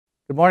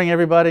Good morning,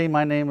 everybody.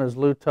 My name is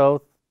Lou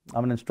Toth.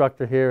 I'm an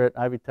instructor here at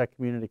Ivy Tech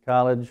Community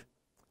College,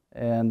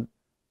 and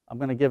I'm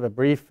going to give a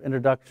brief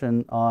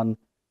introduction on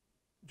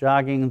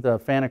jogging the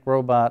Fanuc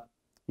Robot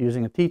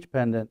using a teach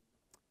pendant.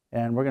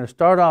 And we're going to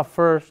start off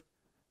first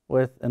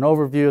with an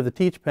overview of the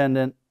teach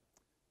pendant,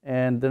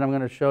 and then I'm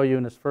going to show you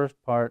in this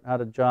first part how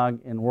to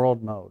jog in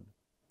world mode.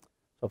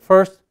 So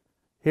first,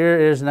 here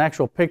is an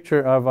actual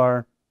picture of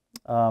our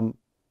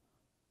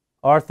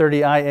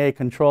R30IA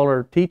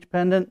controller teach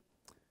pendant.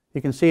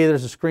 You can see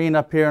there's a screen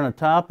up here on the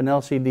top, an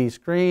LCD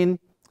screen,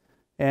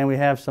 and we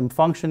have some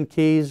function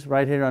keys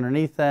right here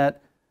underneath that.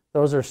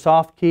 Those are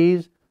soft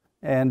keys,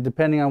 and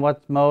depending on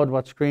what mode,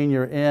 what screen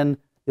you're in,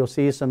 you'll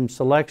see some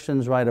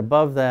selections right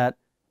above that,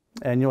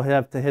 and you'll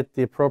have to hit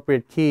the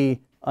appropriate key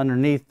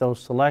underneath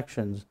those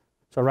selections.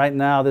 So right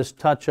now, this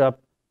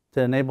touch-up, to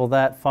enable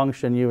that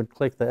function, you would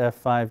click the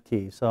F5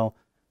 key. So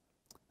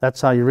that's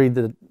how you read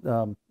the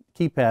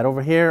keypad.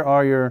 Over here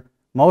are your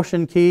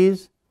motion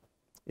keys.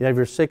 You have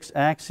your 6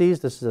 axes.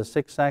 This is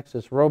a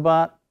 6-axis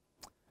robot.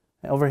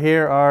 Over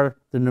here are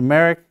the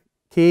numeric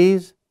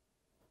keys.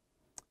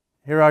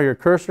 Here are your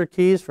cursor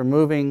keys for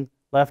moving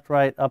left,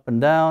 right, up,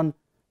 and down.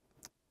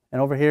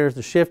 And over here is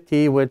the shift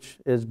key, which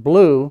is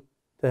blue,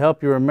 to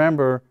help you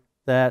remember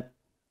that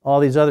all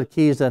these other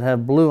keys that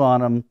have blue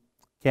on them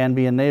can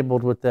be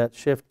enabled with that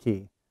shift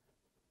key.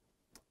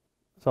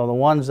 So the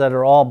ones that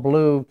are all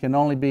blue can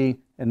only be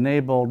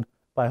enabled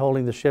by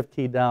holding the shift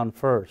key down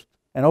first.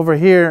 And over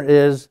here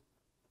is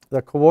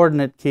the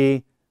coordinate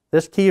key.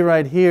 This key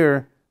right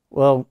here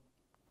will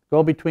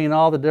go between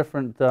all the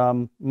different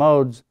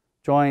modes,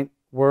 joint,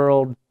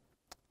 world,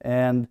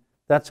 and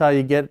that's how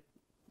you get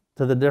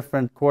to the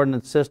different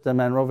coordinate system.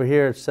 And over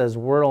here it says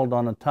world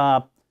on the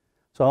top.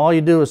 So all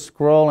you do is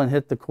scroll and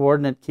hit the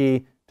coordinate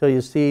key till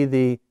you see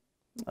the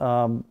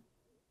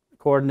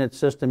coordinate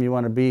system you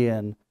want to be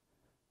in.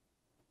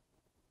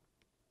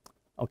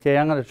 Okay,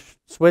 I'm going to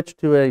switch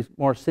to a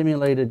more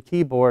simulated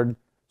keyboard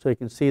so you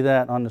can see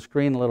that on the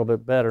screen a little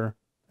bit better.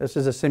 This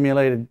is a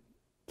simulated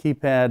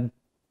keypad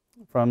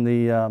from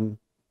the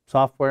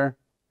software.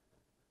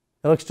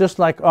 It looks just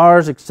like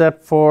ours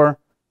except for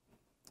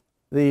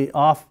the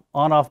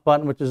on-off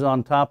button, which is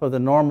on top of the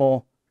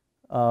normal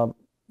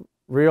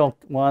real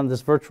one.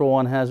 This virtual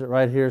one has it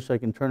right here so you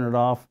can turn it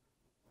off.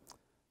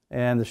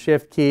 And the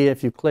shift key,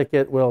 if you click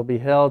it, will be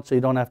held so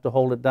you don't have to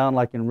hold it down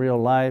like in real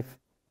life.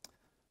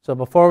 So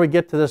before we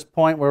get to this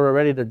point where we're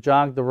ready to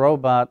jog the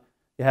robot,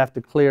 you have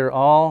to clear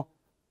all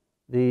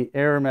the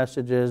error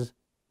messages,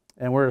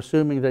 and we're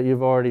assuming that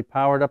you've already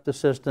powered up the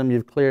system,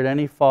 you've cleared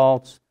any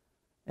faults,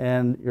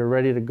 and you're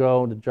ready to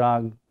go to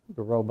jog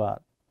the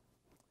robot.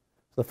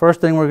 So the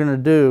first thing we're going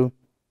to do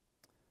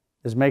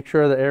is make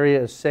sure the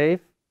area is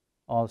safe.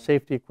 All the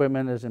safety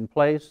equipment is in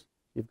place.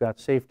 You've got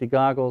safety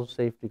goggles,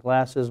 safety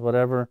glasses,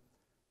 whatever,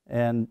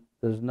 and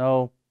there's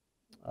no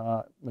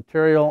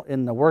material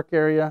in the work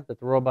area that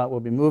the robot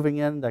will be moving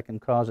in that can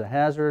cause a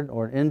hazard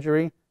or an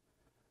injury.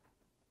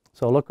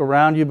 So look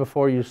around you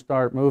before you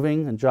start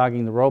moving and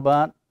jogging the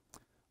robot.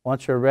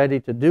 Once you're ready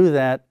to do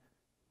that,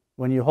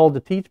 when you hold the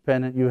teach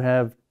pendant, you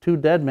have 2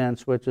 dead man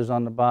switches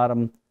on the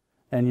bottom,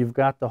 and you've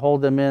got to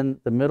hold them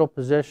in the middle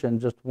position,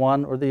 just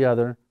one or the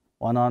other,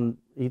 one on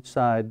each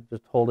side,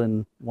 just hold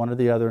in one or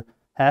the other,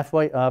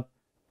 halfway up,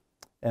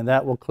 and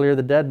that will clear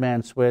the dead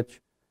man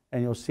switch,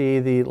 and you'll see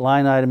the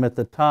line item at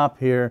the top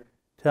here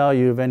tell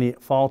you of any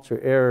faults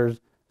or errors.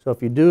 So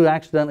if you do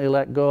accidentally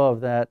let go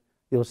of that,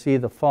 you'll see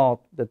the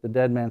fault that the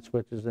dead man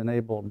switch is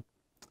enabled.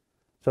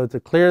 So to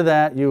clear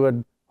that, you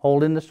would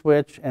hold in the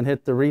switch and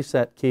hit the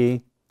reset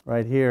key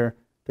right here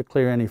to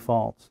clear any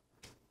faults.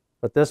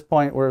 But at this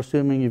point, we're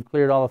assuming you've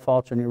cleared all the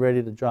faults and you're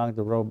ready to jog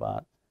the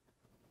robot.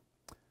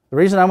 The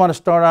reason I want to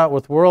start out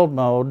with world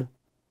mode,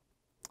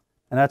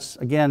 and that's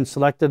again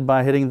selected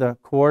by hitting the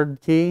coord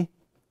key,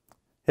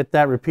 hit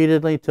that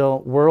repeatedly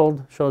till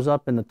world shows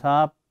up in the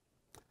top,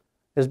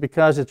 is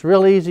because it's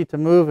real easy to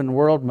move in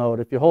world mode.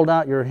 If you hold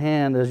out your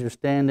hand as you're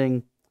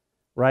standing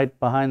right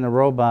behind the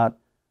robot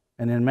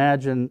and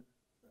imagine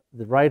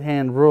the right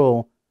hand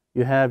rule,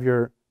 you have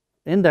your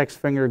index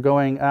finger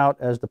going out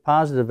as the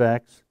positive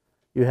X,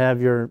 you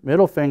have your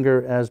middle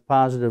finger as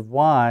positive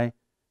Y,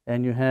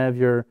 and you have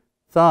your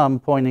thumb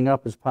pointing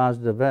up as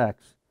positive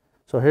X.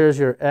 So here's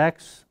your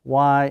X,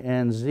 Y,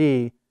 and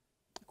Z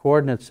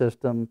coordinate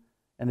system,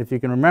 and if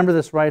you can remember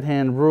this right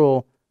hand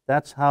rule,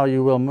 that's how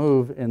you will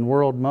move in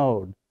world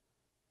mode.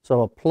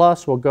 So a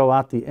plus will go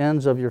out the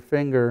ends of your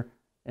finger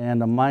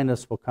and a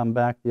minus will come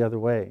back the other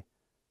way.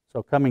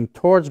 So coming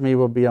towards me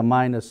will be a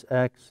minus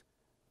X,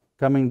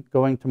 going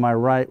to my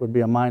right would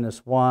be a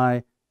minus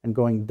Y, and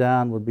going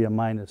down would be a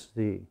minus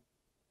Z.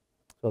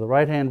 So the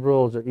right hand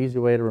rule is an easy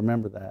way to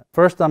remember that.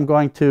 First I'm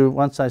going to,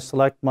 once I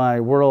select my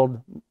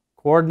world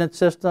coordinate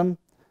system,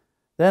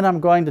 then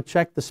I'm going to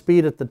check the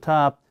speed at the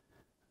top.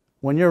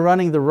 When you're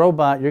running the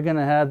robot, you're going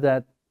to have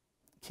that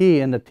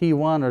key in the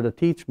T1 or the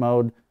teach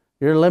mode.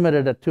 You're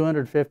limited at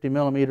 250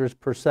 millimeters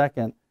per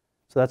second,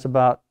 so that's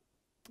about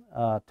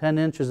 10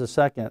 inches a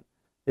second.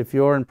 If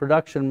you're in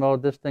production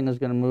mode, this thing is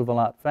going to move a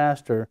lot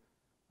faster.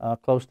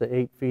 close to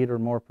 8 feet or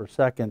more per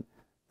second.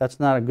 That's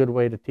not a good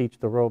way to teach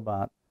the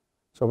robot.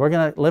 So we're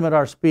going to limit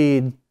our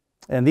speed,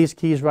 and these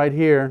keys right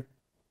here,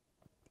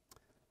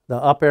 the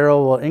up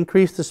arrow will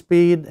increase the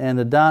speed and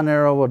the down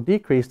arrow will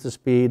decrease the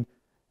speed.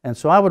 And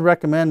so I would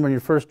recommend when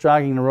you're first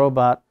jogging the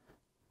robot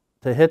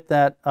to hit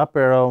that up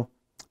arrow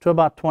to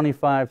about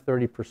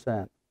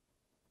 25–30%.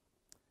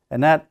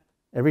 And that,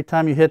 every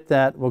time you hit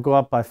that, will go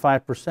up by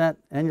 5%,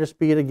 and your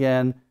speed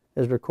again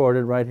is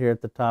recorded right here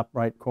at the top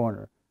right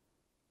corner.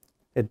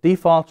 It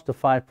defaults to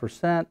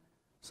 5%,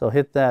 so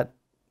hit that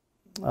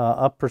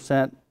up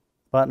percent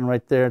button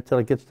right there until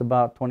it gets to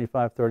about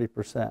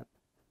 25–30%.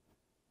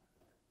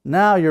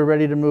 Now you're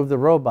ready to move the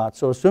robot.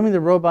 So assuming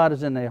the robot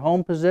is in a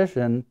home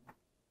position,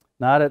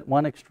 not at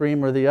one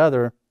extreme or the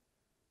other,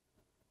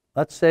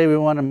 let's say we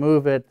want to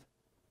move it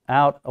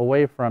out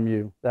away from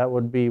you. That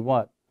would be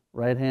what?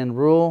 Right hand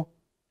rule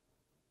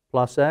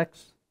plus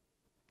X,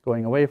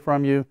 going away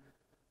from you.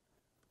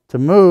 To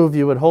move,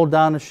 you would hold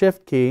down the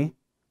shift key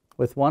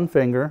with one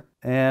finger,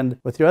 and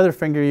with your other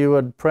finger you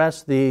would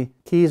press the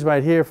keys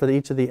right here for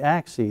each of the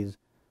axes.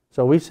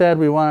 So we said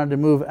we wanted to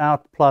move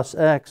out plus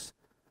X.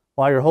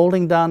 While you're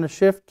holding down the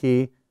shift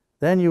key,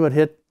 then you would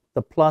hit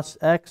the plus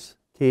X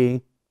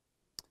key,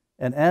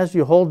 and as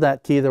you hold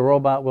that key, the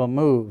robot will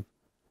move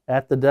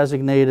at the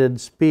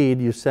designated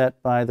speed you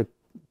set by the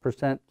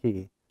percent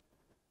key.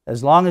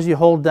 As long as you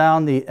hold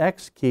down the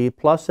X key,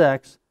 plus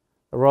X,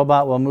 the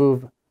robot will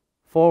move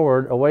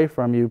forward away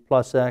from you,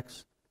 plus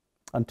X,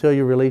 until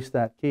you release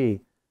that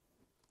key.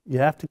 You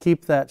have to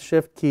keep that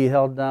shift key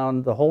held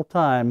down the whole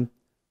time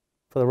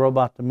for the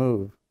robot to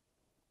move.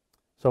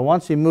 So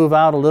once you move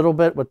out a little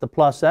bit with the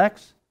plus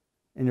X,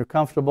 and you're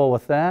comfortable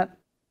with that,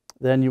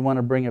 then you want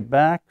to bring it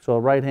back. So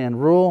right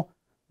hand rule,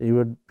 you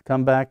would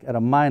come back at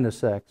a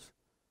minus X.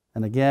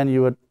 And again,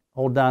 you would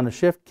hold down the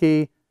shift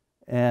key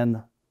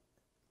and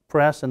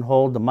press and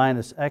hold the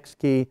minus X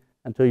key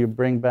until you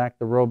bring back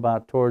the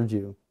robot towards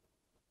you.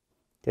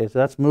 Okay, so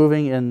that's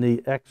moving in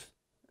the X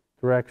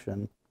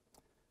direction.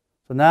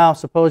 So now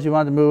suppose you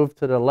wanted to move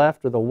to the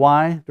left or the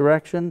Y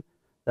direction.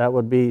 That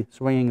would be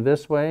swinging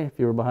this way if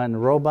you were behind the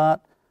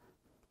robot.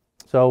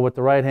 So with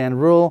the right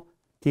hand rule,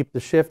 keep the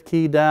shift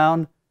key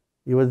down.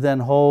 You would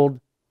then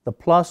hold the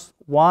plus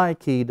Y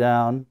key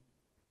down.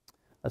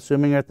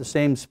 Assuming you're at the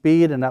same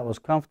speed and that was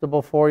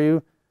comfortable for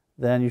you,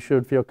 then you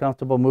should feel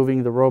comfortable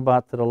moving the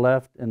robot to the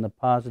left in the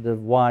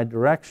positive Y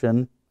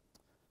direction.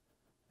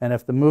 And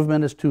if the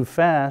movement is too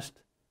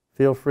fast,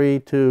 feel free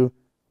to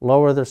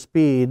lower the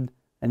speed,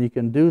 and you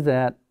can do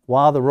that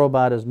while the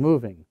robot is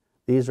moving.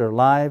 These are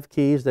live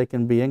keys. They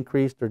can be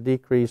increased or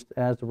decreased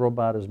as the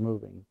robot is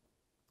moving.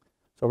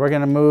 So we're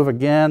going to move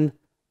again,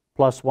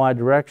 plus Y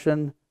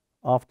direction,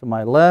 off to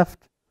my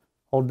left.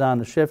 Hold down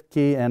the shift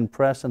key and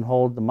press and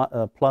hold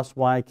the plus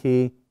Y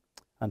key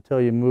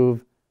until you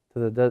move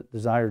to the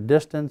desired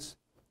distance,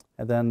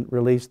 and then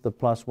release the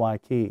plus Y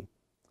key.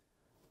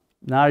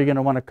 Now you're going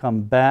to want to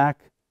come back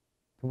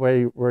to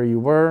where you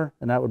were,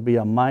 and that would be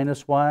a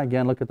minus Y.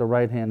 Again, look at the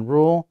right hand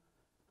rule.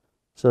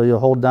 So you'll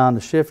hold down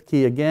the shift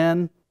key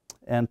again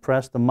and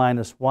press the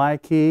minus Y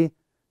key,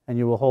 and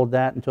you will hold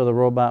that until the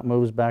robot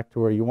moves back to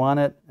where you want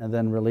it, and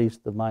then release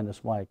the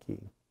minus Y key.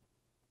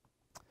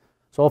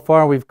 So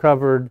far we've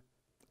covered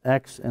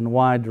X and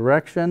Y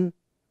direction.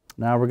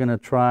 Now we're going to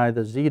try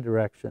the Z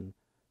direction.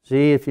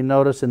 Z, if you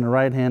notice in the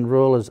right hand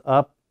rule, is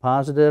up,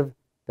 positive,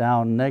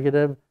 down,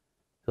 negative.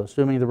 So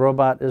assuming the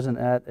robot isn't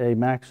at a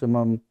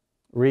maximum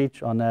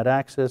reach on that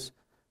axis,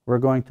 we're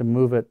going to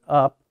move it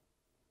up,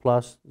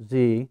 plus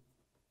Z.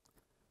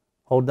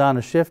 Hold down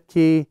the shift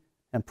key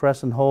and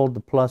press and hold the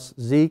plus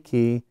Z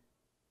key.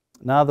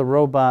 Now the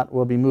robot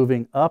will be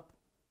moving up,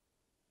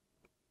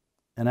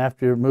 and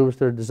after it moves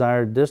to the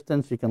desired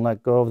distance, you can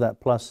let go of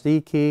that plus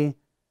Z key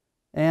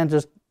and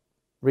just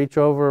reach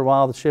over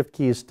while the shift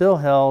key is still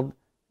held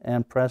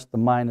and press the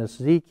minus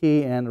Z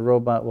key, and the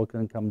robot will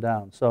come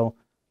down. So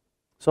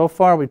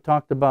far we've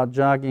talked about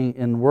jogging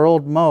in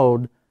world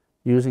mode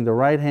using the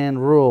right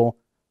hand rule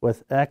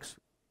with X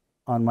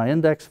on my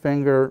index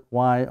finger,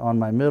 Y on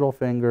my middle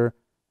finger,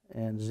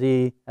 and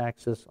Z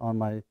axis on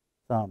my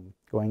thumb,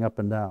 going up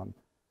and down.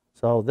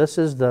 So this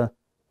is the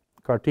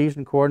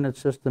Cartesian coordinate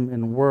system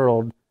in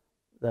world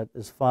that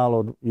is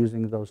followed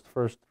using those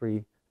first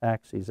three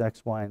axes,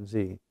 X, Y, and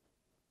Z.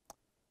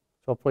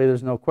 So hopefully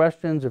there's no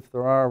questions. If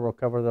there are, we'll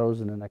cover those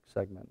in the next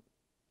segment.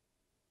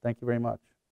 Thank you very much.